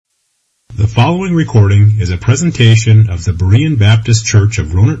The following recording is a presentation of the Berean Baptist Church of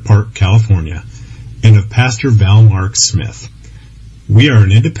Rohnert Park, California, and of Pastor Val Mark Smith. We are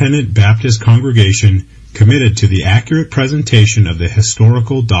an independent Baptist congregation committed to the accurate presentation of the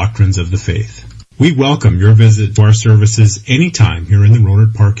historical doctrines of the faith. We welcome your visit to our services anytime here in the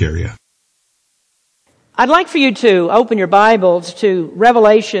Rohnert Park area. I'd like for you to open your Bibles to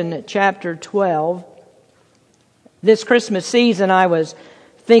Revelation chapter 12. This Christmas season I was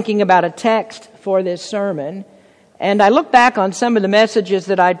thinking about a text for this sermon, and I look back on some of the messages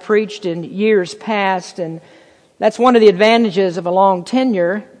that I'd preached in years past, and that's one of the advantages of a long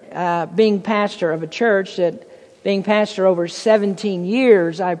tenure, being pastor of a church, that being pastor over 17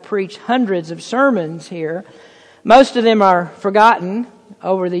 years, I've preached hundreds of sermons here. Most of them are forgotten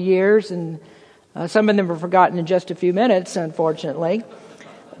over the years, and some of them are forgotten in just a few minutes, unfortunately.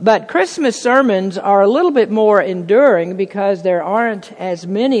 But Christmas sermons are a little bit more enduring because there aren't as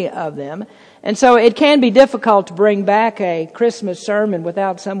many of them. And so it can be difficult to bring back a Christmas sermon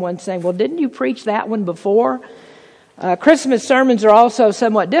without someone saying, well, didn't you preach that one before? Christmas sermons are also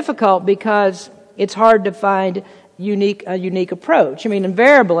somewhat difficult because it's hard to find a unique approach. I mean,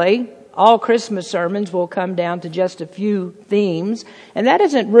 invariably, all Christmas sermons will come down to just a few themes, and that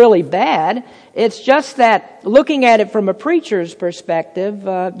isn't really bad. It's just that looking at it from a preacher's perspective,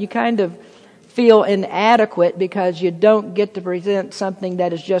 you kind of feel inadequate because you don't get to present something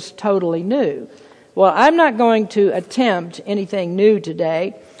that is just totally new. Well, I'm not going to attempt anything new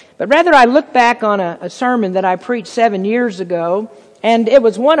today, but rather I look back on a sermon that I preached 7 years ago, and it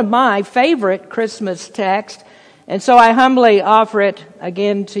was one of my favorite Christmas texts. And so I humbly offer it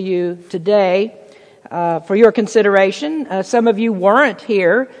again to you today for your consideration. Some of you weren't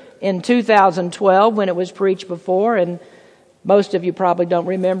here in 2012 when it was preached before, and most of you probably don't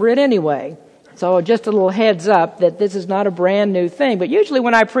remember it anyway. So just a little heads up that this is not a brand new thing. But usually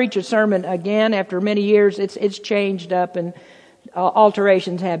when I preach a sermon again after many years, it's changed up and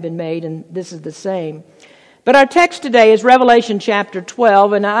alterations have been made, and this is the same. But our text today is Revelation chapter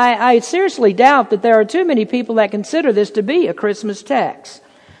 12, and I seriously doubt that there are too many people that consider this to be a Christmas text.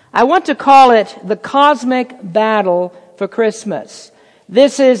 I want to call it the cosmic battle for Christmas.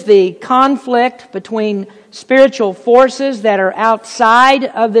 This is the conflict between spiritual forces that are outside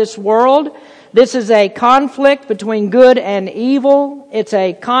of this world. This is a conflict between good and evil. It's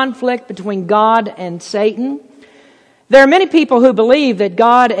a conflict between God and Satan. There are many people who believe that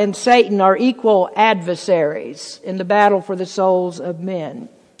God and Satan are equal adversaries in the battle for the souls of men.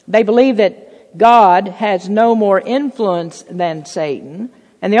 They believe that God has no more influence than Satan,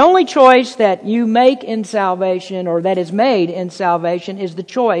 and the only choice that you make in salvation, or that is made in salvation, is the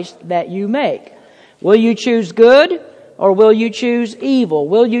choice that you make. Will you choose good, or will you choose evil?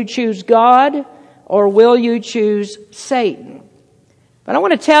 Will you choose God, or will you choose Satan? But I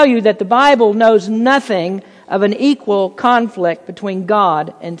want to tell you that the Bible knows nothing of an equal conflict between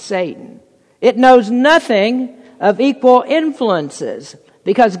God and Satan. It knows nothing of equal influences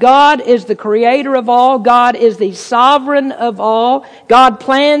because God is the creator of all. God is the sovereign of all. God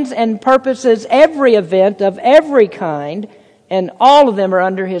plans and purposes every event of every kind, and all of them are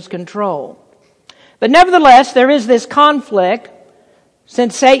under His control. But nevertheless, there is this conflict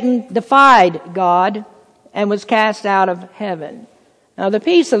since Satan defied God and was cast out of heaven. Now, the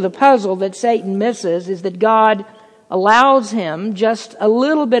piece of the puzzle that Satan misses is that God allows him just a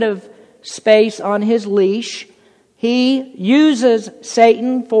little bit of space on his leash. He uses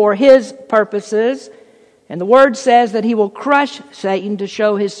Satan for his purposes, and the Word says that he will crush Satan to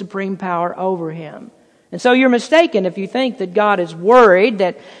show his supreme power over him. And so you're mistaken if you think that God is worried,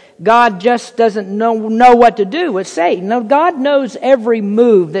 that God just doesn't know what to do with Satan. No, God knows every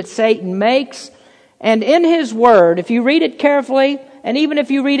move that Satan makes, and in His Word, if you read it carefully, and even if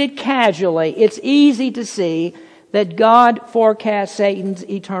you read it casually, it's easy to see that God forecasts Satan's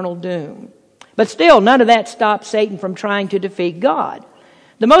eternal doom. But still, none of that stops Satan from trying to defeat God.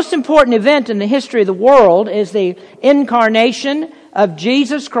 The most important event in the history of the world is the incarnation of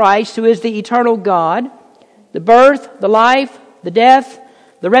Jesus Christ, who is the eternal God. The birth, the life, the death,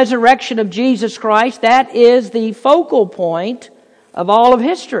 the resurrection of Jesus Christ, that is the focal point of all of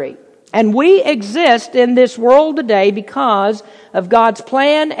history. And we exist in this world today because of God's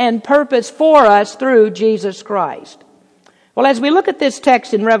plan and purpose for us through Jesus Christ. Well, as we look at this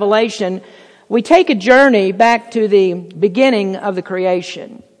text in Revelation, we take a journey back to the beginning of the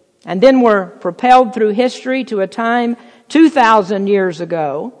creation. And then we're propelled through history to a time 2,000 years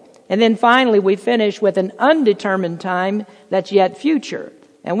ago. And then finally we finish with an undetermined time that's yet future.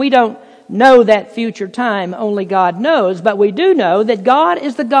 And we don't know that future time, only God knows, but we do know that God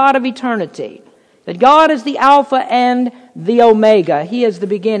is the God of eternity, that God is the Alpha and the Omega. He is the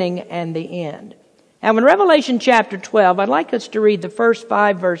beginning and the end. Now in Revelation chapter 12, I'd like us to read the first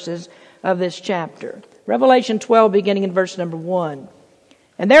 5 verses of this chapter. Revelation 12, beginning in verse number 1.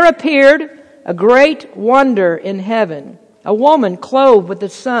 And there appeared a great wonder in heaven, a woman clothed with the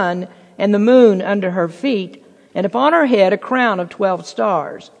sun and the moon under her feet, and upon her head a crown of 12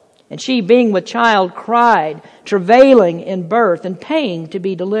 stars. And she, being with child, cried, travailing in birth and pain to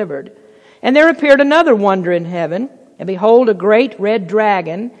be delivered. And there appeared another wonder in heaven, and behold, a great red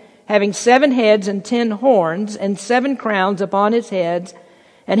dragon, having 7 heads and 10 horns, and 7 crowns upon his heads.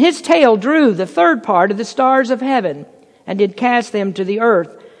 And his tail drew the third part of the stars of heaven, and did cast them to the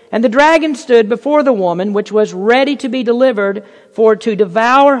earth. And the dragon stood before the woman, which was ready to be delivered, for to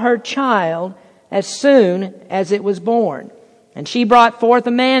devour her child as soon as it was born. And she brought forth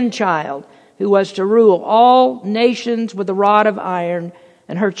a man-child, who was to rule all nations with a rod of iron,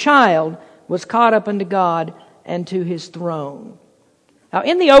 and her child was caught up unto God and to his throne. Now,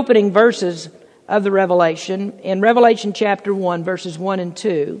 in the opening verses of the Revelation, in Revelation chapter 1, verses 1 and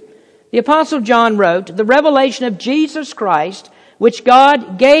 2, the Apostle John wrote, "The revelation of Jesus Christ, which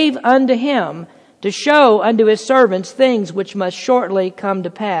God gave unto him to show unto his servants things which must shortly come to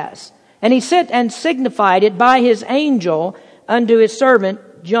pass. And he sent and signified it by his angel unto his servant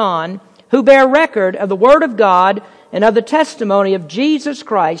John, who bare record of the word of God and of the testimony of Jesus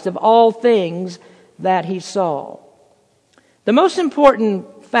Christ of all things that he saw." The most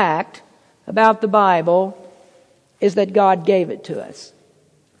important fact about the Bible is that God gave it to us.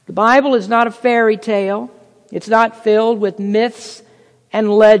 The Bible is not a fairy tale. It's not filled with myths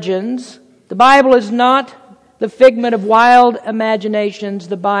and legends. The Bible is not the figment of wild imaginations.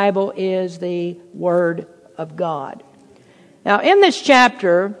 The Bible is the Word of God. Now, in this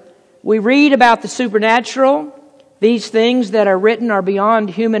chapter, we read about the supernatural. These things that are written are beyond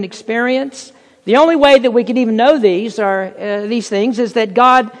human experience. The only way that we can even know these things is that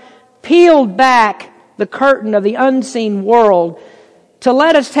God peeled back the curtain of the unseen world to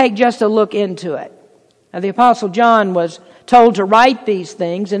let us take just a look into it. Now, the Apostle John was told to write these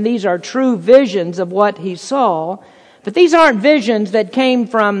things, and these are true visions of what he saw. But these aren't visions that came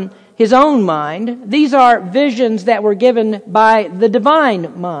from his own mind. These are visions that were given by the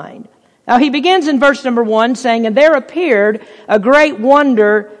divine mind. Now, he begins in verse number 1 saying, "And there appeared a great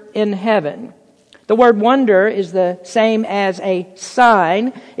wonder in heaven." The word wonder is the same as a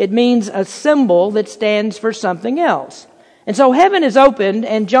sign. It means a symbol that stands for something else. And so heaven is opened,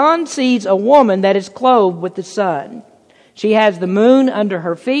 and John sees a woman that is clothed with the sun. She has the moon under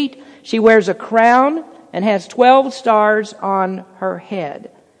her feet. She wears a crown and has 12 stars on her head.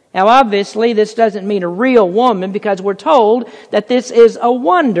 Now, obviously, this doesn't mean a real woman, because we're told that this is a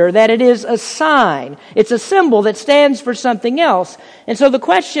wonder, that it is a sign. It's a symbol that stands for something else. And so the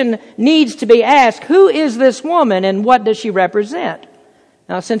question needs to be asked, who is this woman and what does she represent?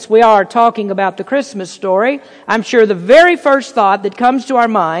 Now, since we are talking about the Christmas story, I'm sure the very first thought that comes to our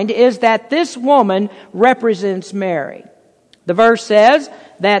mind is that this woman represents Mary. The verse says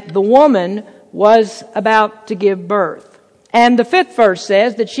that the woman was about to give birth. And the 5th verse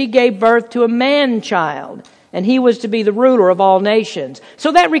says that she gave birth to a man-child, and he was to be the ruler of all nations.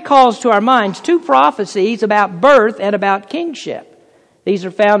 So that recalls to our minds 2 prophecies about birth and about kingship. These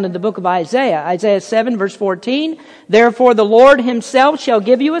are found in the book of Isaiah. Isaiah 7 verse 14, "Therefore the Lord himself shall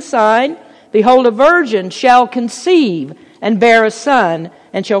give you a sign. Behold, a virgin shall conceive and bear a son,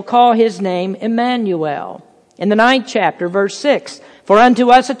 and shall call his name Emmanuel." In the 9th chapter, verse 6, "For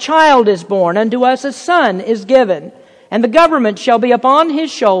unto us a child is born, unto us a son is given. And the government shall be upon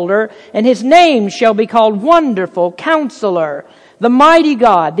his shoulder, and his name shall be called Wonderful, Counselor, the Mighty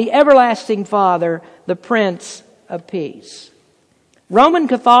God, the Everlasting Father, the Prince of Peace." Roman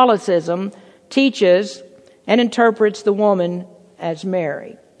Catholicism teaches and interprets the woman as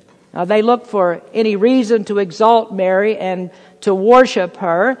Mary. Now, they look for any reason to exalt Mary and to worship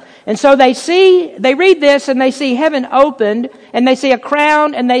her. And so they read this and they see heaven opened, and they see a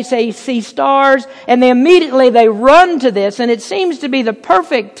crown, and they see stars, and they run to this, and it seems to be the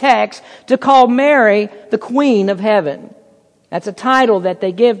perfect text to call Mary the Queen of Heaven. That's a title that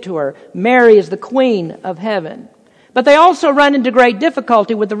they give to her. Mary is the Queen of Heaven. But they also run into great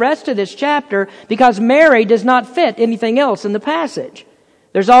difficulty with the rest of this chapter, because Mary does not fit anything else in the passage.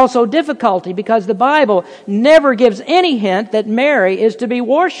 There's also difficulty because the Bible never gives any hint that Mary is to be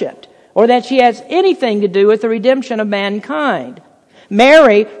worshipped, or that she has anything to do with the redemption of mankind.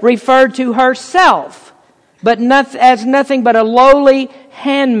 Mary referred to herself, but as nothing but a lowly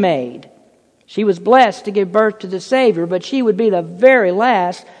handmaid. She was blessed to give birth to the Savior, but she would be the very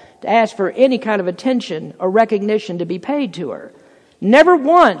last to ask for any kind of attention or recognition to be paid to her. Never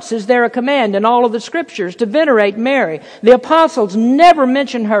once is there a command in all of the Scriptures to venerate Mary. The apostles never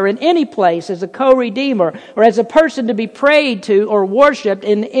mention her in any place as a co-redeemer or as a person to be prayed to or worshipped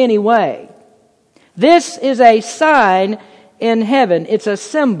in any way. This is a sign in heaven. It's a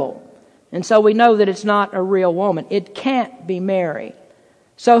symbol. And so we know that it's not a real woman. It can't be Mary.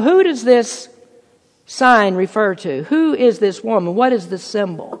 So who does this sign refer to? Who is this woman? What is the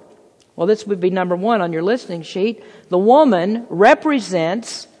symbol? Well, this would be number one on your listening sheet. The woman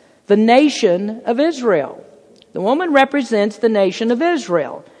represents the nation of Israel. The woman represents the nation of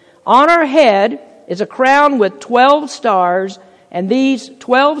Israel. On her head is a crown with 12 stars, and these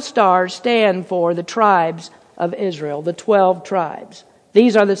 12 stars stand for the tribes of Israel, the 12 tribes.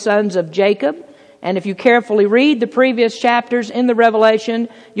 These are the sons of Jacob. And if you carefully read the previous chapters in the Revelation,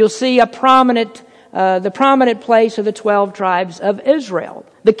 you'll see the prominent place of the 12 tribes of Israel.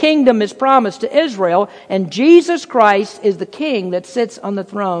 The kingdom is promised to Israel, and Jesus Christ is the king that sits on the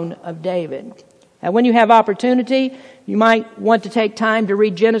throne of David. And when you have opportunity, you might want to take time to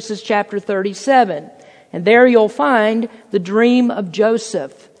read Genesis chapter 37. And there you'll find the dream of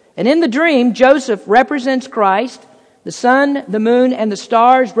Joseph. And in the dream, Joseph represents Christ. The sun, the moon, and the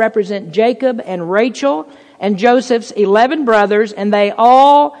stars represent Jacob and Rachel and Joseph's 11 brothers, and they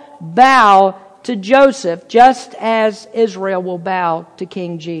all bow to Joseph, just as Israel will bow to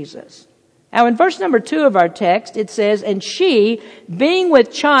King Jesus. Now in verse number 2 of our text, it says, "And she, being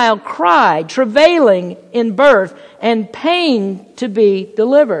with child, cried, travailing in birth, and pain to be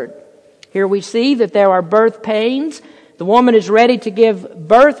delivered." Here we see that there are birth pains. The woman is ready to give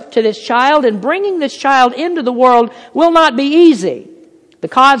birth to this child, and bringing this child into the world will not be easy. The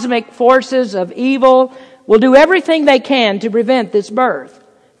cosmic forces of evil will do everything they can to prevent this birth.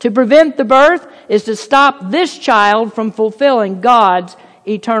 To prevent the birth is to stop this child from fulfilling God's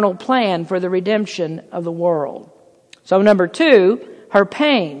eternal plan for the redemption of the world. So number 2, her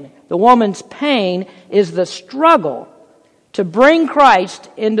pain. The woman's pain is the struggle to bring Christ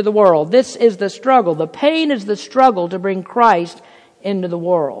into the world. This is the struggle. The pain is the struggle to bring Christ into the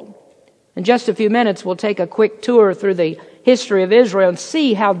world. In just a few minutes, we'll take a quick tour through the history of Israel and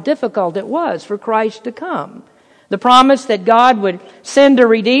see how difficult it was for Christ to come. The promise that God would send a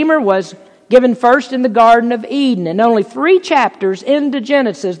Redeemer was given first in the Garden of Eden. And only 3 chapters into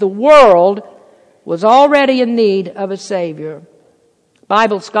Genesis, the world was already in need of a Savior.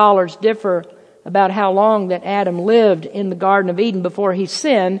 Bible scholars differ about how long that Adam lived in the Garden of Eden before he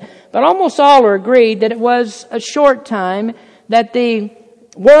sinned, but almost all are agreed that it was a short time, that the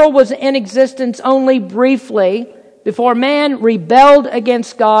world was in existence only briefly before man rebelled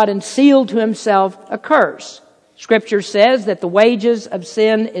against God and sealed to himself a curse. Scripture says that the wages of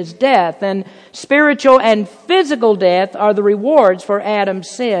sin is death, and spiritual and physical death are the rewards for Adam's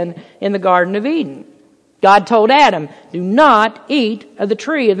sin in the Garden of Eden. God told Adam, "Do not eat of the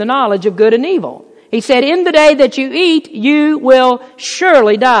tree of the knowledge of good and evil." He said, "In the day that you eat, you will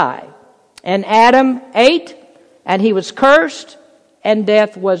surely die." And Adam ate, and he was cursed, and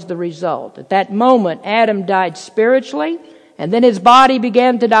death was the result. At that moment, Adam died spiritually, and then his body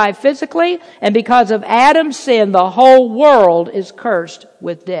began to die physically, and because of Adam's sin, the whole world is cursed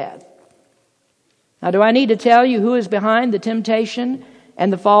with death. Now, do I need to tell you who is behind the temptation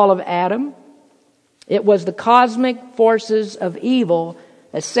and the fall of Adam? It was the cosmic forces of evil,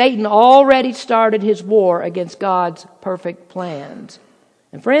 as Satan already started his war against God's perfect plans.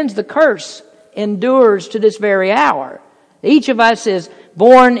 And friends, the curse endures to this very hour. Each of us is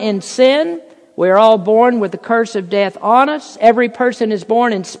born in sin. We are all born with the curse of death on us. Every person is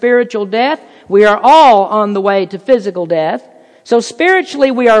born in spiritual death. We are all on the way to physical death. So spiritually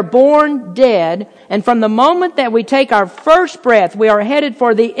we are born dead, and from the moment that we take our first breath, we are headed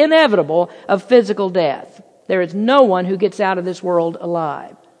for the inevitable of physical death. There is no one who gets out of this world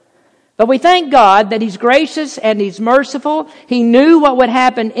alive. But we thank God that He's gracious and He's merciful. He knew what would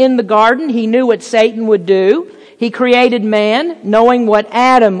happen in the garden. He knew what Satan would do. He created man, knowing what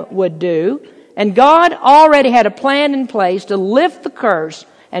Adam would do. And God already had a plan in place to lift the curse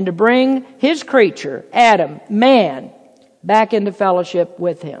and to bring His creature, Adam, man, back into fellowship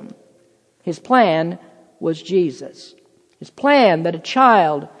with Him. His plan was Jesus. His plan that a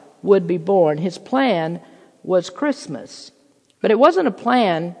child would be born. His plan was Christmas. But it wasn't a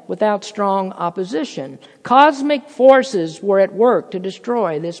plan without strong opposition. Cosmic forces were at work to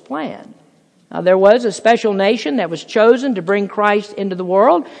destroy this plan. Now, there was a special nation that was chosen to bring Christ into the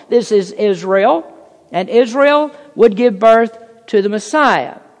world. This is Israel. And Israel would give birth to the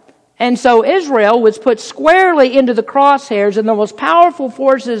Messiah. And so Israel was put squarely into the crosshairs of the most powerful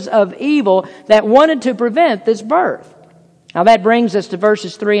forces of evil that wanted to prevent this birth. Now that brings us to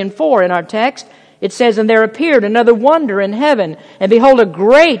verses 3 and 4 in our text. It says, "And there appeared another wonder in heaven, and behold, a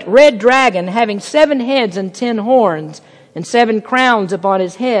great red dragon, having 7 heads and 10 horns, and 7 crowns upon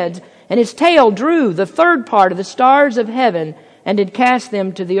his heads, and his tail drew the 3rd part of the stars of heaven, and did cast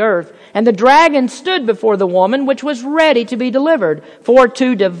them to the earth. And the dragon stood before the woman, which was ready to be delivered, for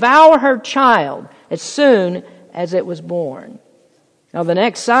to devour her child as soon as it was born." Now the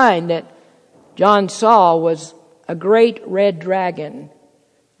next sign that John saw was a great red dragon.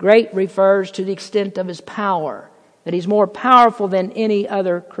 Great refers to the extent of his power, that he's more powerful than any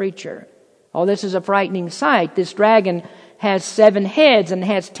other creature. Oh, this is a frightening sight. This dragon has 7 heads and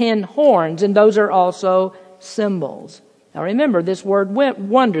has 10 horns, and those are also symbols. Now remember, this word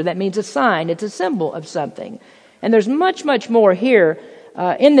wonder, that means a sign. It's a symbol of something. And there's much, much more here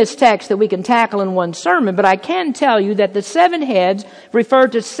in this text that we can tackle in one sermon, but I can tell you that the 7 heads refer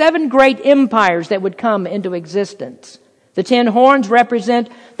to 7 great empires that would come into existence. The 10 horns represent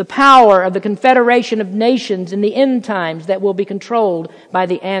the power of the confederation of nations in the end times that will be controlled by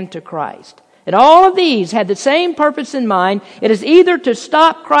the Antichrist. And all of these had the same purpose in mind. It is either to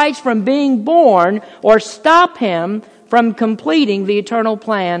stop Christ from being born or stop him from completing the eternal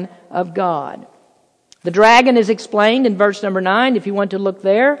plan of God. The dragon is explained in verse number 9, if you want to look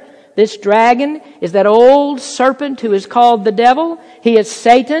there. This dragon is that old serpent who is called the devil. He is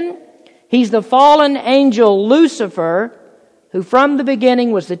Satan. He's the fallen angel Lucifer, who from the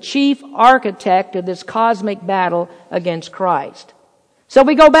beginning was the chief architect of this cosmic battle against Christ. So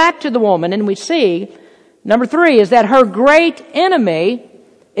we go back to the woman and we see, number 3, is that her great enemy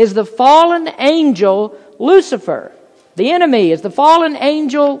is the fallen angel Lucifer. The enemy is the fallen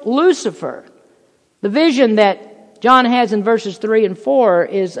angel Lucifer. The vision that John has in verses 3 and 4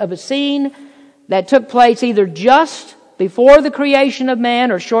 is of a scene that took place either just before the creation of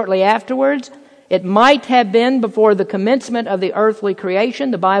man or shortly afterwards. It might have been before the commencement of the earthly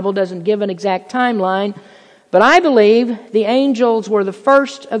creation. The Bible doesn't give an exact timeline, but I believe the angels were the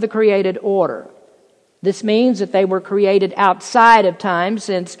first of the created order. This means that they were created outside of time,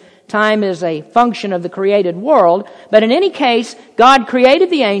 since time is a function of the created world. But in any case, God created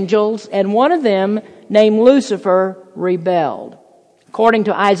the angels, and one of them, named Lucifer, rebelled. According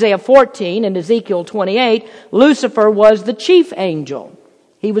to Isaiah 14 and Ezekiel 28, Lucifer was the chief angel.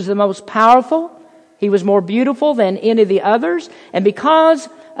 He was the most powerful. He was more beautiful than any of the others. And because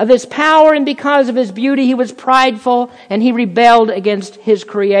of his power and because of his beauty, he was prideful, and he rebelled against his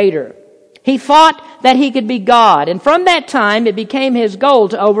Creator. He thought that he could be God. And from that time, it became his goal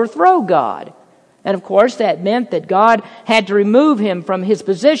to overthrow God. And of course, that meant that God had to remove him from his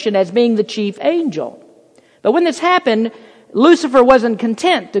position as being the chief angel. But when this happened, Lucifer wasn't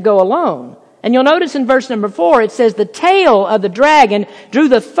content to go alone. And you'll notice in verse number 4, it says, "The tail of the dragon drew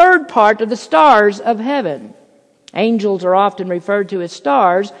the 3rd part of the stars of heaven." Angels are often referred to as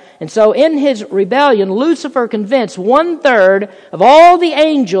stars. And so in his rebellion, Lucifer convinced 1/3 of all the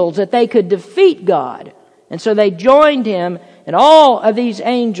angels that they could defeat God. And so they joined him, and all of these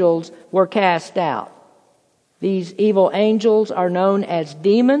angels were cast out. These evil angels are known as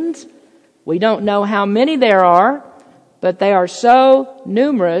demons. We don't know how many there are, but they are so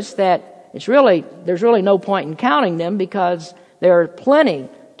numerous that there's really no point in counting them, because there are plenty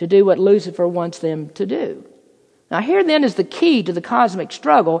to do what Lucifer wants them to do. Now here then is the key to the cosmic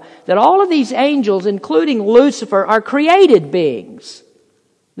struggle, that all of these angels, including Lucifer, are created beings.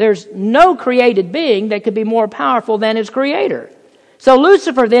 There's no created being that could be more powerful than his Creator. So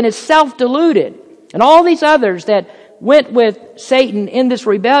Lucifer then is self-deluded. And all these others that went with Satan in this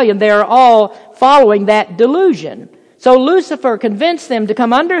rebellion, they are all following that delusion. So Lucifer convinced them to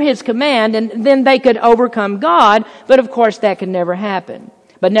come under his command, and then they could overcome God. But of course that can never happen.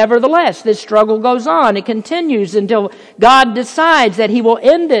 But nevertheless, this struggle goes on. It continues until God decides that he will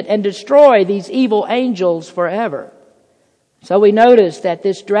end it and destroy these evil angels forever. So we notice that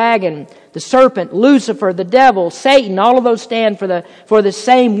this dragon, the serpent, Lucifer, the devil, Satan, all of those stand for the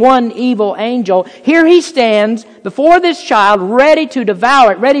same one evil angel. Here he stands before this child, ready to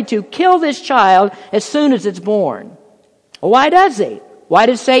devour it, ready to kill this child as soon as it's born. Well, why does he? Why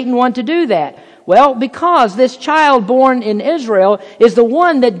does Satan want to do that? Well, because this child born in Israel is the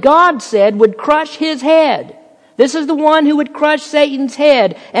one that God said would crush his head. This is the one who would crush Satan's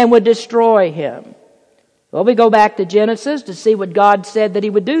head and would destroy him. Well, we go back to Genesis to see what God said that he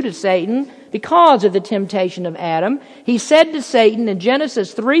would do to Satan because of the temptation of Adam. He said to Satan in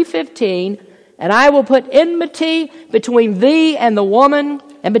Genesis 3:15, "And I will put enmity between thee and the woman,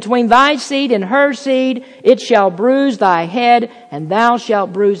 and between thy seed and her seed. It shall bruise thy head, and thou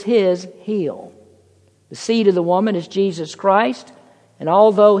shalt bruise his heel." The seed of the woman is Jesus Christ. And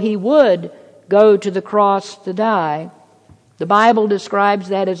although he would go to the cross to die, The Bible describes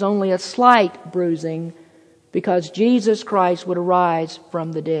that as only a slight bruising because Jesus Christ would arise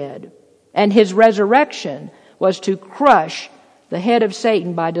from the dead. And his resurrection was to crush the head of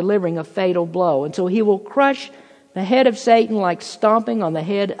Satan by delivering a fatal blow. And so he will crush the head of Satan like stomping on the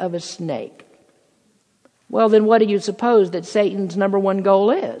head of a snake. Well, then what do you suppose that Satan's number one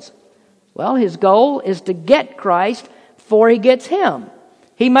goal is? Well, his goal is to get Christ before he gets him.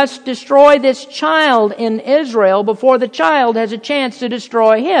 He must destroy this child in Israel before the child has a chance to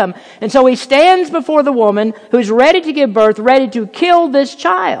destroy him. And so he stands before the woman who's ready to give birth, ready to kill this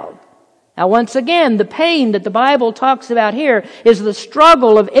child. Now, once again, the pain that the Bible talks about here is the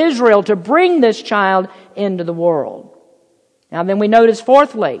struggle of Israel to bring this child into the world. Now, then we notice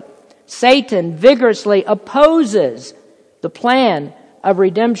fourthly, Satan vigorously opposes the plan of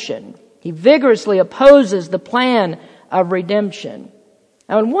redemption. He vigorously opposes the plan of redemption.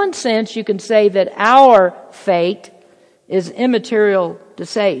 Now, in one sense, you can say that our fate is immaterial to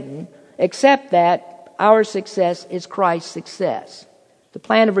Satan, except that our success is Christ's success. The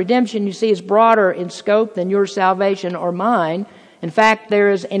plan of redemption, you see, is broader in scope than your salvation or mine. In fact,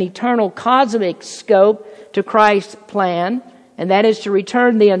 there is an eternal cosmic scope to Christ's plan, and that is to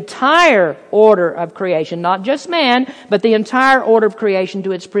return the entire order of creation, not just man, but the entire order of creation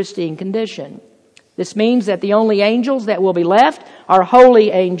to its pristine condition. This means that the only angels that will be left are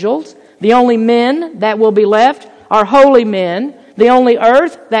holy angels. The only men that will be left are holy men. The only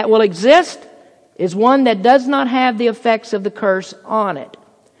earth that will exist is one that does not have the effects of the curse on it.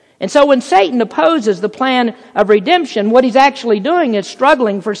 And so when Satan opposes the plan of redemption, what he's actually doing is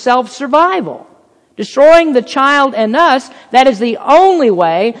struggling for self-survival. Destroying the child and us, that is the only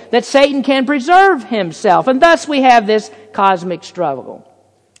way that Satan can preserve himself. And thus we have this cosmic struggle.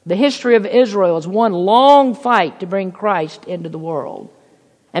 The history of Israel is one long fight to bring Christ into the world.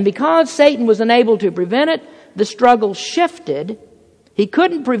 And because Satan was unable to prevent it, the struggle shifted. He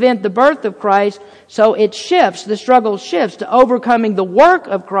couldn't prevent the birth of Christ, so the struggle shifts to overcoming the work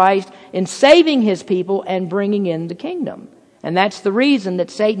of Christ in saving his people and bringing in the kingdom. And that's the reason that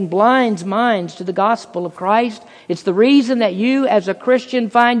Satan blinds minds to the gospel of Christ. It's the reason that you as a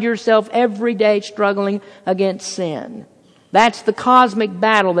Christian find yourself every day struggling against sin. That's the cosmic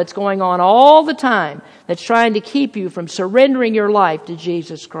battle that's going on all the time that's trying to keep you from surrendering your life to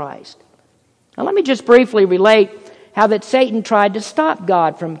Jesus Christ. Now let me just briefly relate how that Satan tried to stop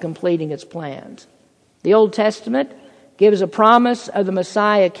God from completing his plans. The Old Testament gives a promise of the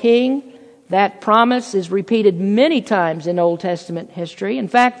Messiah King. That promise is repeated many times in Old Testament history. In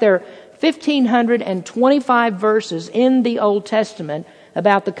fact, there are 1,525 verses in the Old Testament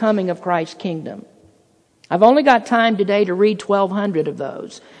about the coming of Christ's kingdom. I've only got time today to read 1,200 of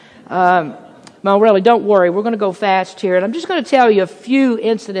those. Well, really, don't worry. We're going to go fast here. And I'm just going to tell you a few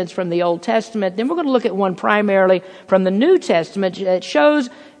incidents from the Old Testament. Then we're going to look at one primarily from the New Testament that shows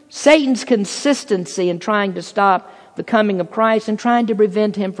Satan's consistency in trying to stop the coming of Christ and trying to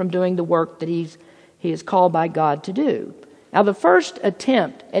prevent him from doing the work that he is called by God to do. Now, the first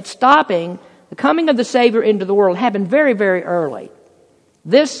attempt at stopping the coming of the Savior into the world happened very, very early.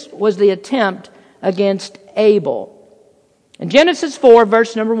 This was the attempt against Abel. In Genesis 4,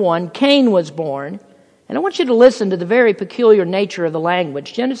 verse number 1, Cain was born. And I want you to listen to the very peculiar nature of the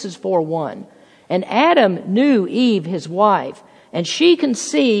language. Genesis 4:1. And Adam knew Eve, his wife, and she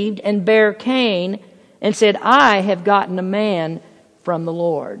conceived and bare Cain, and said, I have gotten a man from the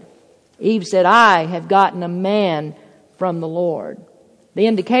Lord. Eve said, I have gotten a man from the Lord. The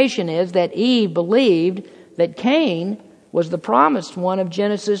indication is that Eve believed that Cain was the promised one of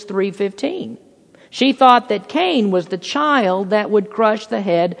Genesis 3:15. She thought that Cain was the child that would crush the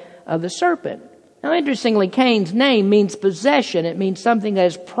head of the serpent. Now, interestingly, Cain's name means possession. It means something that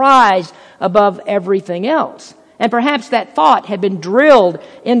is prized above everything else. And perhaps that thought had been drilled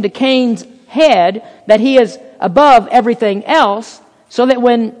into Cain's head that he is above everything else, so that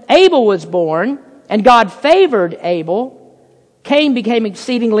when Abel was born and God favored Abel, Cain became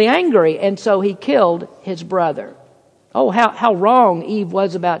exceedingly angry, and so he killed his brother. Oh, how wrong Eve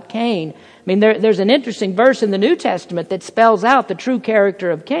was about Cain. I mean, there's an interesting verse in the New Testament that spells out the true character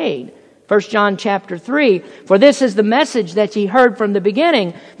of Cain. 1 John chapter 3, for this is the message that ye heard from the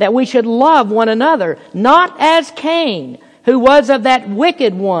beginning, that we should love one another, not as Cain, who was of that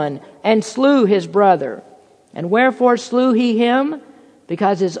wicked one, and slew his brother. And wherefore slew he him?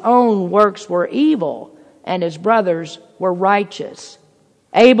 Because his own works were evil, and his brothers were righteous.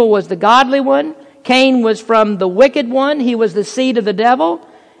 Abel was the godly one. Cain was from the wicked one. He was the seed of the devil.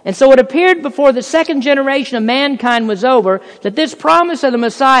 And so it appeared before the second generation of mankind was over that this promise of the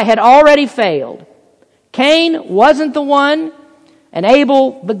Messiah had already failed. Cain wasn't the one, and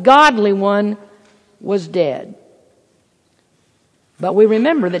Abel, the godly one, was dead. But we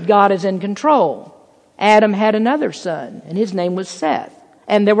remember that God is in control. Adam had another son, and his name was Seth.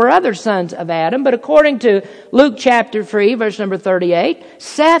 And there were other sons of Adam, but according to Luke chapter 3, verse number 38,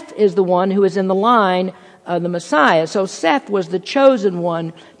 Seth is the one who is in the line of the Messiah. So Seth was the chosen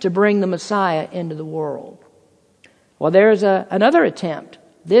one to bring the Messiah into the world. Well, there's another attempt.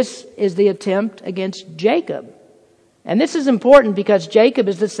 This is the attempt against Jacob. And this is important because Jacob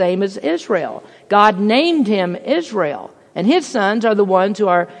is the same as Israel. God named him Israel, and his sons are the ones who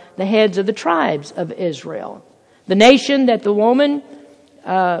are the heads of the tribes of Israel. The nation that the woman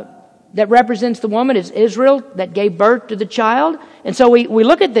that represents the woman is Israel, that gave birth to the child. And so we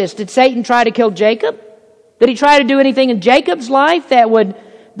look at this. Did Satan try to kill Jacob? Did he try to do anything in Jacob's life that would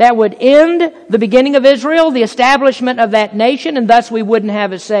end the beginning of Israel, the establishment of that nation, and thus we wouldn't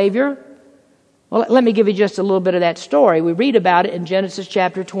have a Savior? Well, let me give you just a little bit of that story. We read about it in Genesis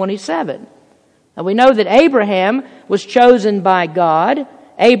chapter 27. Now, we know that Abraham was chosen by God.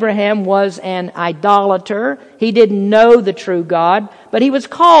 Abraham was an idolater. He didn't know the true God, but he was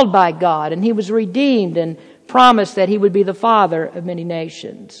called by God, and he was redeemed and promised that he would be the father of many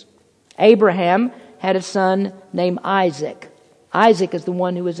nations. Abraham had a son named Isaac. Isaac is the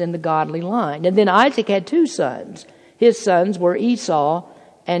one who was in the godly line. And then Isaac had two sons. His sons were Esau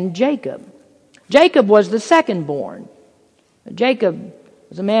and Jacob. Jacob was the second born. Jacob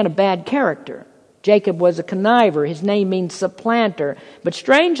was a man of bad character. Jacob was a conniver. His name means supplanter. But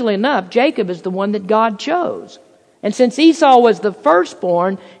strangely enough, Jacob is the one that God chose. And since Esau was the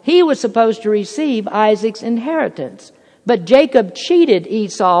firstborn, he was supposed to receive Isaac's inheritance. But Jacob cheated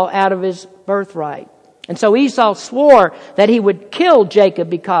Esau out of his birthright. And so Esau swore that he would kill Jacob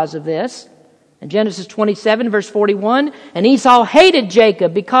because of this. In Genesis 27, verse 41, and Esau hated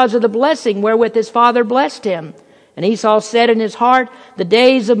Jacob because of the blessing wherewith his father blessed him. And Esau said in his heart, the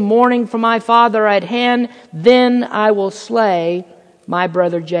days of mourning for my father are at hand, then I will slay my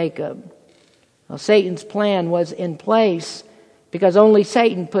brother Jacob. Well, Satan's plan was in place because only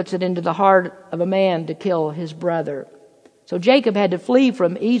Satan puts it into the heart of a man to kill his brother. So Jacob had to flee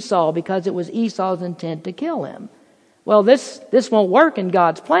from Esau because it was Esau's intent to kill him. Well, this won't work in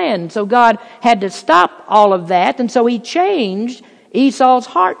God's plan. So God had to stop all of that. And so he changed Esau's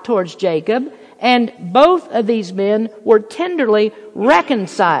heart towards Jacob. And both of these men were tenderly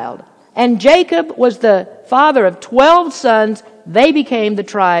reconciled. And Jacob was the father of 12 sons. They became the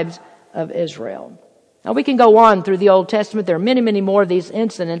tribes of Israel. Now, we can go on through the Old Testament. There are many, many more of these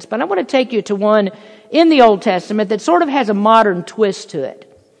incidents. But I want to take you to one in the Old Testament that sort of has a modern twist to it.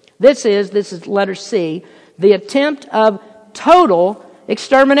 This is letter C, the attempt of total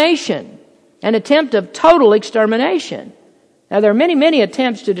extermination. An attempt of total extermination. Now, there are many, many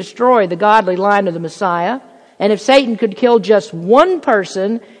attempts to destroy the godly line of the Messiah. And if Satan could kill just one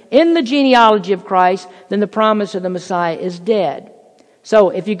person in the genealogy of Christ, then the promise of the Messiah is dead.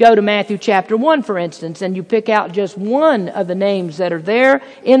 So if you go to Matthew chapter 1, for instance, and you pick out just one of the names that are there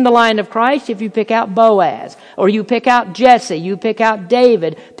in the line of Christ, if you pick out Boaz, or you pick out Jesse, you pick out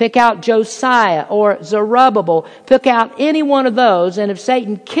David, pick out Josiah or Zerubbabel, pick out any one of those, and if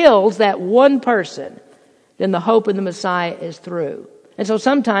Satan kills that one person, then the hope in the Messiah is through. And so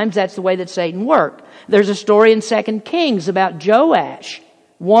sometimes that's the way that Satan worked. There's a story in 2 Kings about Joash,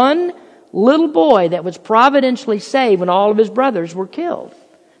 one little boy that was providentially saved when all of his brothers were killed.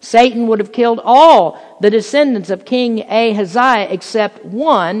 Satan would have killed all the descendants of King Ahaziah except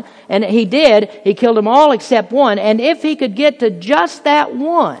one, and he did. He killed them all except one, and if he could get to just that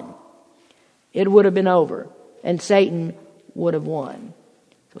one, it would have been over, and Satan would have won.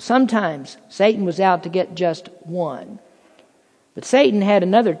 So sometimes Satan was out to get just one. But Satan had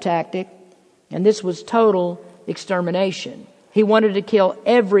another tactic, and this was total extermination. He wanted to kill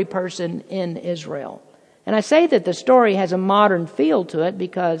every person in Israel. And I say that the story has a modern feel to it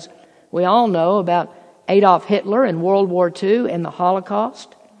because we all know about Adolf Hitler in World War II and the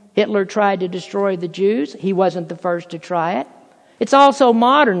Holocaust. Hitler tried to destroy the Jews. He wasn't the first to try it. It's also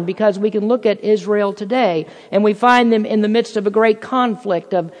modern because we can look at Israel today and we find them in the midst of a great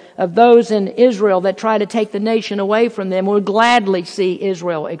conflict of those in Israel that try to take the nation away from them. We'll gladly see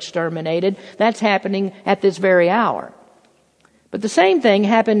Israel exterminated. That's happening at this very hour. But the same thing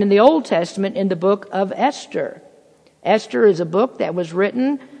happened in the Old Testament in the book of Esther. Esther is a book that was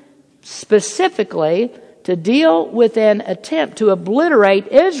written specifically to deal with an attempt to obliterate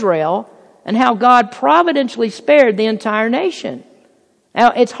Israel and how God providentially spared the entire nation.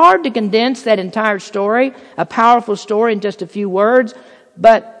 Now, it's hard to condense that entire story, a powerful story, in just a few words,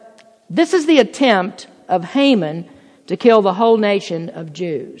 but this is the attempt of Haman to kill the whole nation of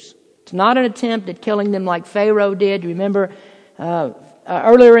Jews. It's not an attempt at killing them like Pharaoh did. You remember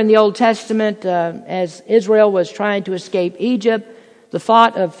earlier in the Old Testament, as Israel was trying to escape Egypt, the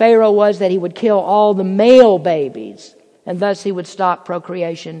thought of Pharaoh was that he would kill all the male babies, and thus he would stop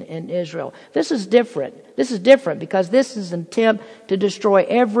procreation in Israel. This is different. This is different because this is an attempt to destroy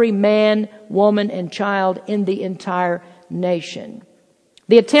every man, woman, and child in the entire nation.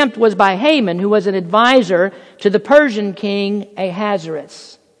 The attempt was by Haman, who was an advisor to the Persian king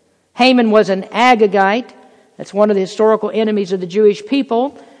Ahasuerus. Haman was an Agagite. That's one of the historical enemies of the Jewish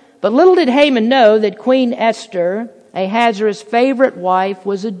people. But little did Haman know that Queen Esther, Ahasuerus' favorite wife,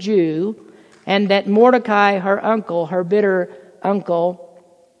 was a Jew, and that Mordecai, her uncle, her bitter uncle,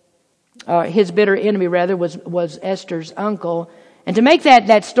 his bitter enemy rather, was Esther's uncle. And to make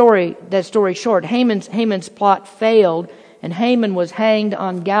that story short, Haman's plot failed, and Haman was hanged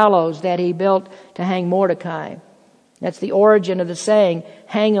on gallows that he built to hang Mordecai. That's the origin of the saying,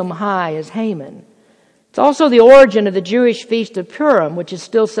 "Hang 'em high as Haman." It's also the origin of the Jewish feast of Purim, which is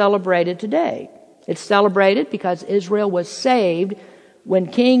still celebrated today. It's celebrated because Israel was saved when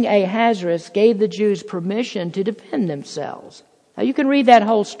King Ahasuerus gave the Jews permission to defend themselves. Now you can read that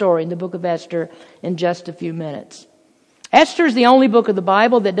whole story in the book of Esther in just a few minutes. Esther is the only book of the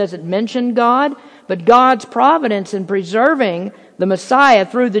Bible that doesn't mention God, but God's providence in preserving the Messiah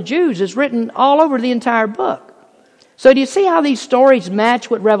through the Jews is written all over the entire book. So do you see how these stories match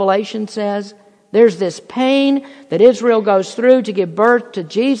what Revelation says? There's this pain that Israel goes through to give birth to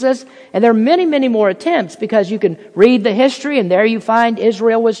Jesus. And there are many, many more attempts because you can read the history and there you find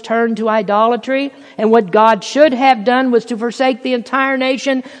Israel was turned to idolatry. And what God should have done was to forsake the entire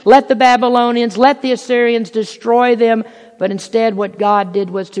nation, let the Babylonians, let the Assyrians destroy them. But instead what God did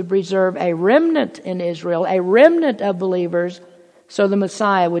was to preserve a remnant in Israel, a remnant of believers, so the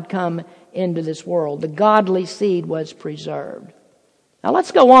Messiah would come into this world. The godly seed was preserved. Now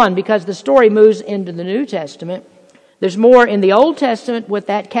let's go on because the story moves into the New Testament. There's more in the Old Testament with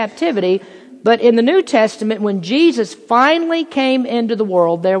that captivity, but in the New Testament, when Jesus finally came into the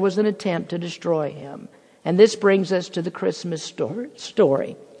world, there was an attempt to destroy him. And this brings us to the Christmas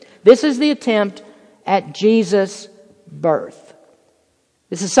story. This is the attempt at Jesus' birth.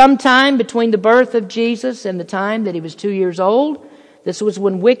 This is sometime between the birth of Jesus and the time that he was 2 years old. This was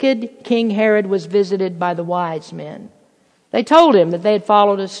when wicked King Herod was visited by the wise men. They told him that they had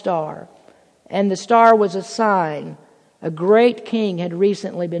followed a star, and the star was a sign. A great king had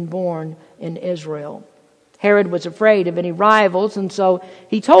recently been born in Israel. Herod was afraid of any rivals, and so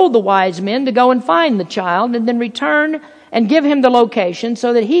he told the wise men to go and find the child and then return and give him the location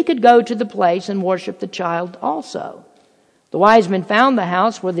so that he could go to the place and worship the child also. The wise men found the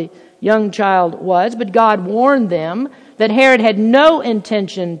house where the young child was, but God warned them that Herod had no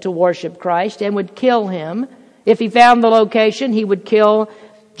intention to worship Christ and would kill him. If he found the location, he would kill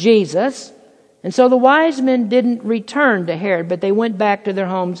Jesus. And so the wise men didn't return to Herod, but they went back to their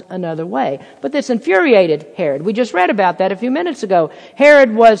homes another way. But this infuriated Herod. We just read about that a few minutes ago.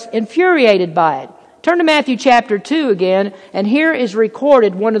 Herod was infuriated by it. Turn to Matthew chapter 2 again, and here is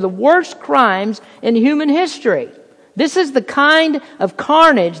recorded one of the worst crimes in human history. This is the kind of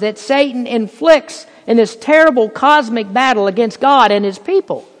carnage that Satan inflicts in this terrible cosmic battle against God and his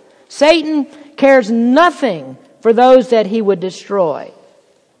people. Satan cares nothing for those that he would destroy.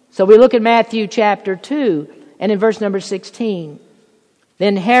 So we look at Matthew chapter 2 and in verse number 16.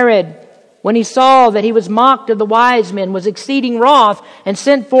 Then Herod, when he saw that he was mocked of the wise men, was exceeding wroth and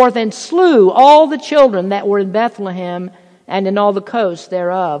sent forth and slew all the children that were in Bethlehem and in all the coasts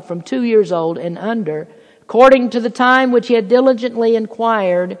thereof, from 2 years old and under, according to the time which he had diligently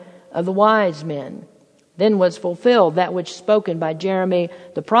inquired of the wise men. Then was fulfilled that which spoken by Jeremy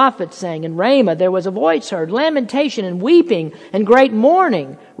the prophet, saying, In Ramah there was a voice heard, lamentation and weeping and great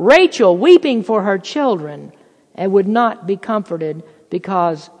mourning, Rachel weeping for her children, and would not be comforted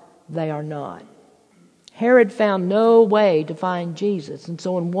because they are not. Herod found no way to find Jesus, and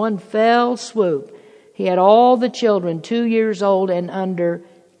so in one fell swoop, he had all the children 2 years old and under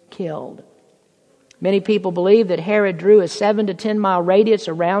killed. Many people believe that Herod drew a 7 to 10 mile radius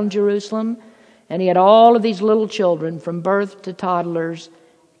around Jerusalem, and he had all of these little children from birth to toddlers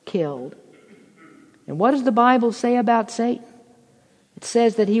killed. And what does the Bible say about Satan? It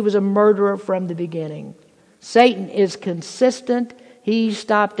says that he was a murderer from the beginning. Satan is consistent. He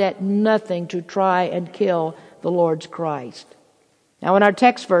stopped at nothing to try and kill the Lord's Christ. Now in our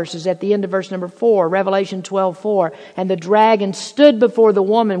text verses, at the end of verse number 4, Revelation 12:4, and the dragon stood before the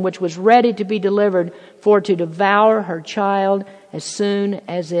woman which was ready to be delivered for to devour her child as soon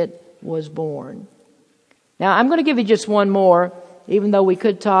as it was born. Now I'm going to give you just one more, even though we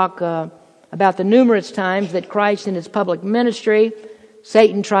could talk about the numerous times that Christ in his public ministry,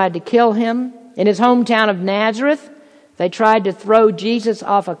 Satan tried to kill him. In his hometown of Nazareth, they tried to throw Jesus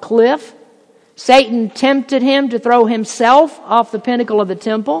off a cliff. Satan tempted him to throw himself off the pinnacle of the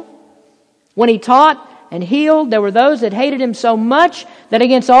temple. When he taught and healed, there were those that hated him so much that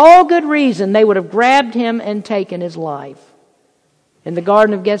against all good reason they would have grabbed him and taken his life. In the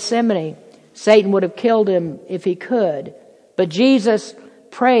Garden of Gethsemane, Satan would have killed him if he could. But Jesus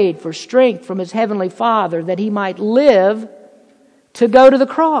prayed for strength from his heavenly Father that he might live to go to the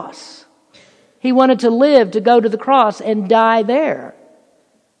cross. He wanted to live to go to the cross and die there.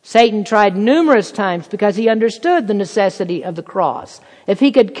 Satan tried numerous times because he understood the necessity of the cross. If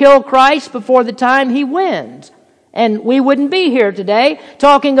he could kill Christ before the time, he wins. And we wouldn't be here today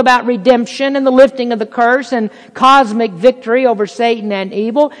talking about redemption and the lifting of the curse and cosmic victory over Satan and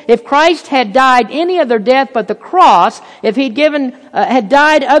evil. If Christ had died any other death but the cross, if he'd had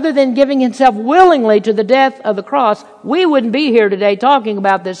died other than giving himself willingly to the death of the cross, we wouldn't be here today talking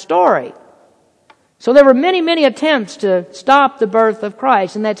about this story. So there were many, many attempts to stop the birth of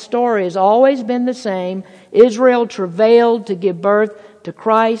Christ, and that story has always been the same. Israel travailed to give birth to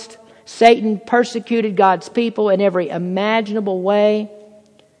Christ. Satan persecuted God's people in every imaginable way.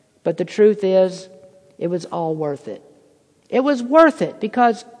 But the truth is, it was all worth it. It was worth it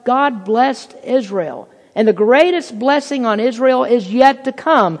because God blessed Israel. And the greatest blessing on Israel is yet to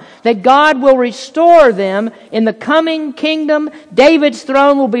come. That God will restore them in the coming kingdom. David's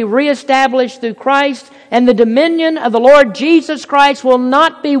throne will be reestablished through Christ. And the dominion of the Lord Jesus Christ will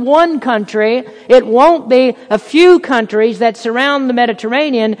not be one country. It won't be a few countries that surround the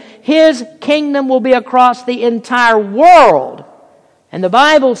Mediterranean. His kingdom will be across the entire world. And the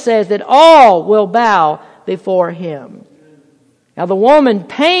Bible says that all will bow before Him. Now the woman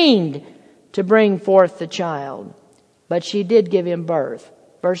pained to bring forth the child, but she did give him birth.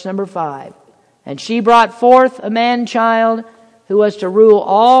 Verse number 5. And she brought forth a man-child who was to rule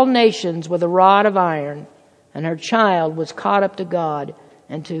all nations with a rod of iron, and her child was caught up to God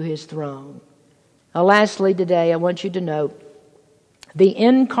and to His throne. Now lastly today, I want you to note, the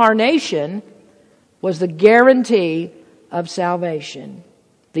incarnation was the guarantee of salvation.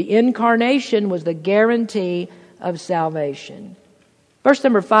 The incarnation was the guarantee of salvation. Verse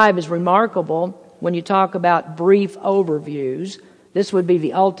number 5 is remarkable when you talk about brief overviews. This would be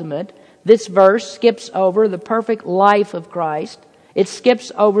the ultimate. This verse skips over the perfect life of Christ. It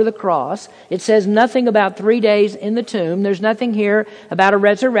skips over the cross. It says nothing about 3 days in the tomb. There's nothing here about a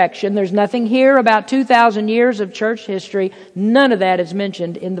resurrection. There's nothing here about 2,000 years of church history. None of that is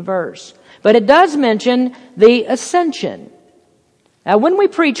mentioned in the verse. But it does mention the ascension. Now, when we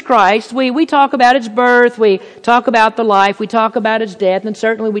preach Christ, we talk about His birth, we talk about the life, we talk about His death, and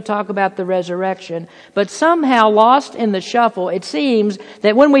certainly we talk about the resurrection. But somehow, lost in the shuffle, it seems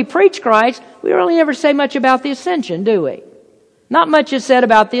that when we preach Christ, we really never say much about the ascension, do we? Not much is said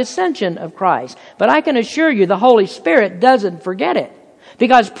about the ascension of Christ. But I can assure you the Holy Spirit doesn't forget it.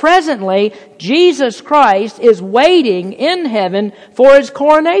 Because presently, Jesus Christ is waiting in heaven for His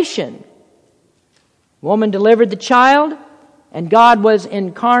coronation. Woman delivered the child, and God was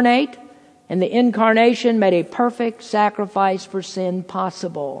incarnate, and the incarnation made a perfect sacrifice for sin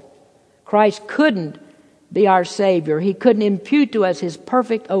possible. Christ couldn't be our Savior. He couldn't impute to us His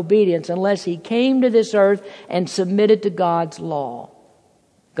perfect obedience unless He came to this earth and submitted to God's law.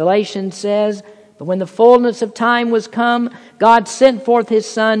 Galatians says, but when the fullness of time was come, God sent forth His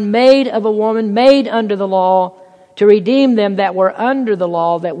Son, made of a woman, made under the law, to redeem them that were under the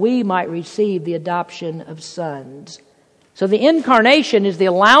law, that we might receive the adoption of sons. So the incarnation is the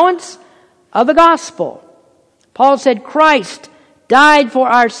allowance of the gospel. Paul said Christ died for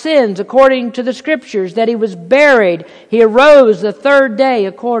our sins according to the Scriptures, that He was buried. He arose the third day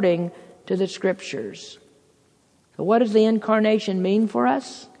according to the Scriptures. So what does the incarnation mean for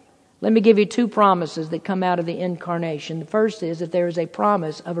us? Let me give you two promises that come out of the incarnation. The first is that there is a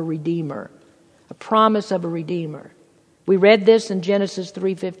promise of a Redeemer. A promise of a Redeemer. We read this in Genesis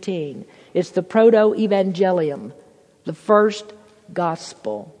 3:15. It's the proto-evangelium, the first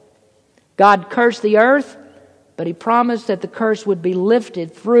gospel. God cursed the earth, but He promised that the curse would be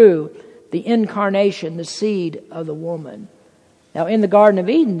lifted through the incarnation, the seed of the woman. Now in the Garden of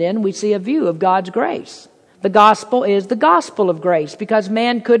Eden then, we see a view of God's grace. The gospel is the gospel of grace because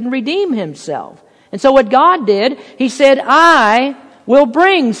man couldn't redeem himself. And so what God did, He said, I will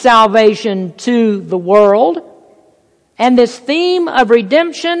bring salvation to the world. And this theme of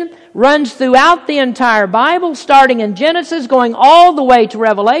redemption runs throughout the entire Bible, starting in Genesis, going all the way to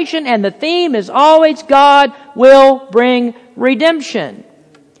Revelation, and the theme is always God will bring redemption.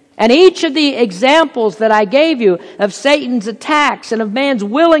 And each of the examples that I gave you of Satan's attacks and of man's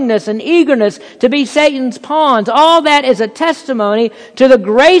willingness and eagerness to be Satan's pawns, all that is a testimony to the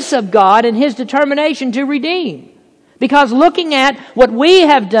grace of God and His determination to redeem. Because looking at what we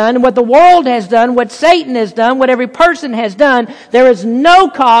have done, what the world has done, what Satan has done, what every person has done, there is no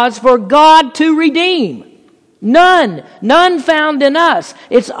cause for God to redeem. None. None found in us.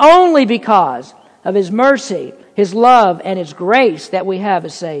 It's only because of His mercy, His love, and His grace that we have a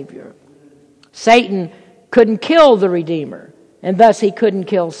Savior. Satan couldn't kill the Redeemer, and thus he couldn't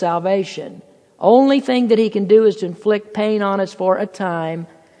kill salvation. Only thing that he can do is to inflict pain on us for a time.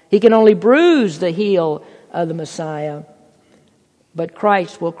 He can only bruise the heel of the Messiah, but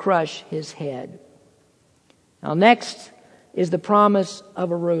Christ will crush his head. Now next is the promise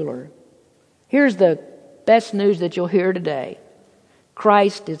of a ruler. Here's the best news that you'll hear today.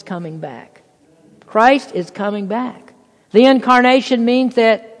 Christ is coming back. Christ is coming back. The incarnation means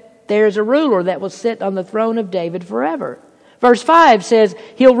that there's a ruler that will sit on the throne of David forever. Verse 5 says,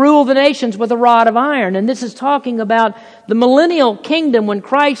 He'll rule the nations with a rod of iron. And this is talking about the millennial kingdom when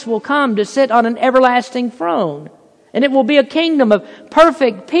Christ will come to sit on an everlasting throne. And it will be a kingdom of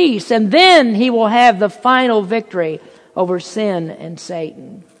perfect peace. And then He will have the final victory over sin and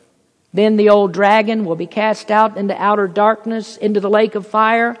Satan. Then the old dragon will be cast out into outer darkness, into the lake of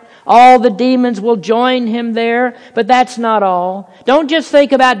fire. All the demons will join him there, but that's not all. Don't just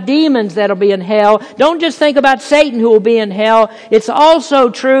think about demons that'll be in hell. Don't just think about Satan who will be in hell. It's also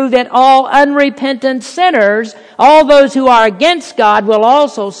true that all unrepentant sinners, all those who are against God, will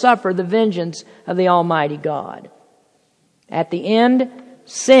also suffer the vengeance of the Almighty God. At the end,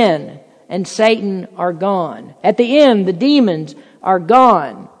 sin and Satan are gone. At the end, the demons are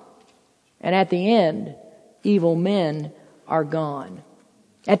gone. And at the end, evil men are gone.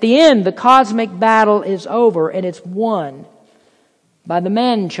 At the end, the cosmic battle is over, and it's won by the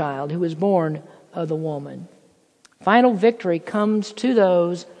man-child who is born of the woman. Final victory comes to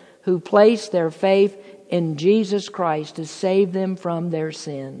those who place their faith in Jesus Christ to save them from their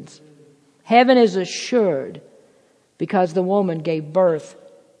sins. Heaven is assured because the woman gave birth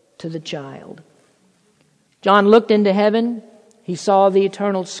to the child. John looked into heaven. He saw the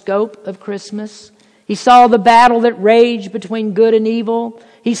eternal scope of Christmas. He saw the battle that raged between good and evil.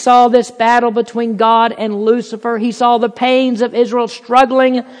 He saw this battle between God and Lucifer. He saw the pains of Israel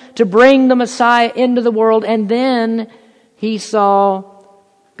struggling to bring the Messiah into the world. And then he saw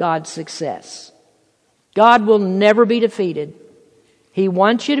God's success. God will never be defeated. He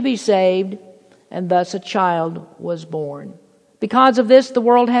wants you to be saved, and thus a child was born. Because of this, the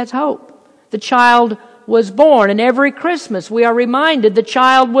world has hope. The child was born, and every Christmas we are reminded the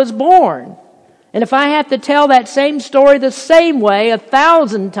child was born. And if I have to tell that same story the same way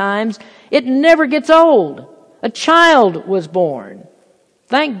 1,000 times, it never gets old. A child was born.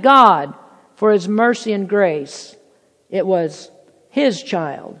 Thank God for His mercy and grace. It was His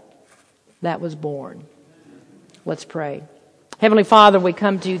child that was born. Let's pray. Heavenly Father, we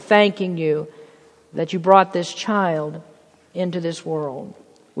come to You thanking You that You brought this child into this world.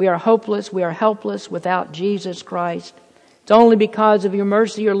 We are hopeless, we are helpless without Jesus Christ. It's only because of Your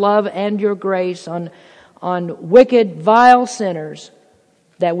mercy, Your love, and Your grace on wicked, vile sinners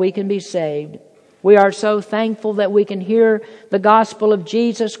that we can be saved. We are so thankful that we can hear the gospel of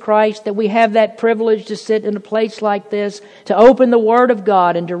Jesus Christ, that we have that privilege to sit in a place like this, to open the Word of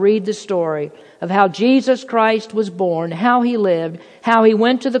God and to read the story of how Jesus Christ was born, how He lived, how He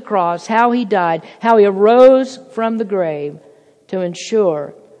went to the cross, how He died, how He arose from the grave to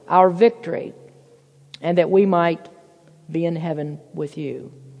ensure our victory, and that we might be in heaven with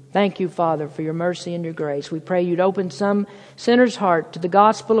You. Thank You, Father, for Your mercy and Your grace. We pray You'd open some sinner's heart to the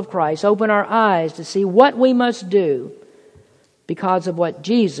gospel of Christ. Open our eyes to see what we must do because of what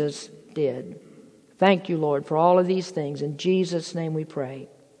Jesus did. Thank You, Lord, for all of these things. In Jesus' name we pray.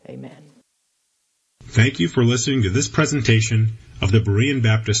 Amen. Thank you for listening to this presentation of the Berean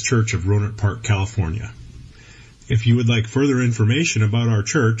Baptist Church of Rohnert Park, California. If you would like further information about our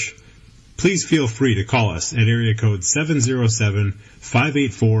church, please feel free to call us at area code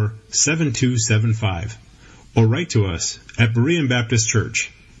 707-584-7275 or write to us at Berean Baptist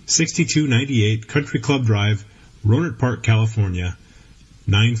Church, 6298 Country Club Drive, Rohnert Park, California,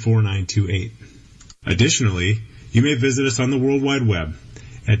 94928. Additionally, you may visit us on the World Wide Web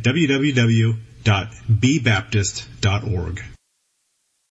at www.bbaptist.org.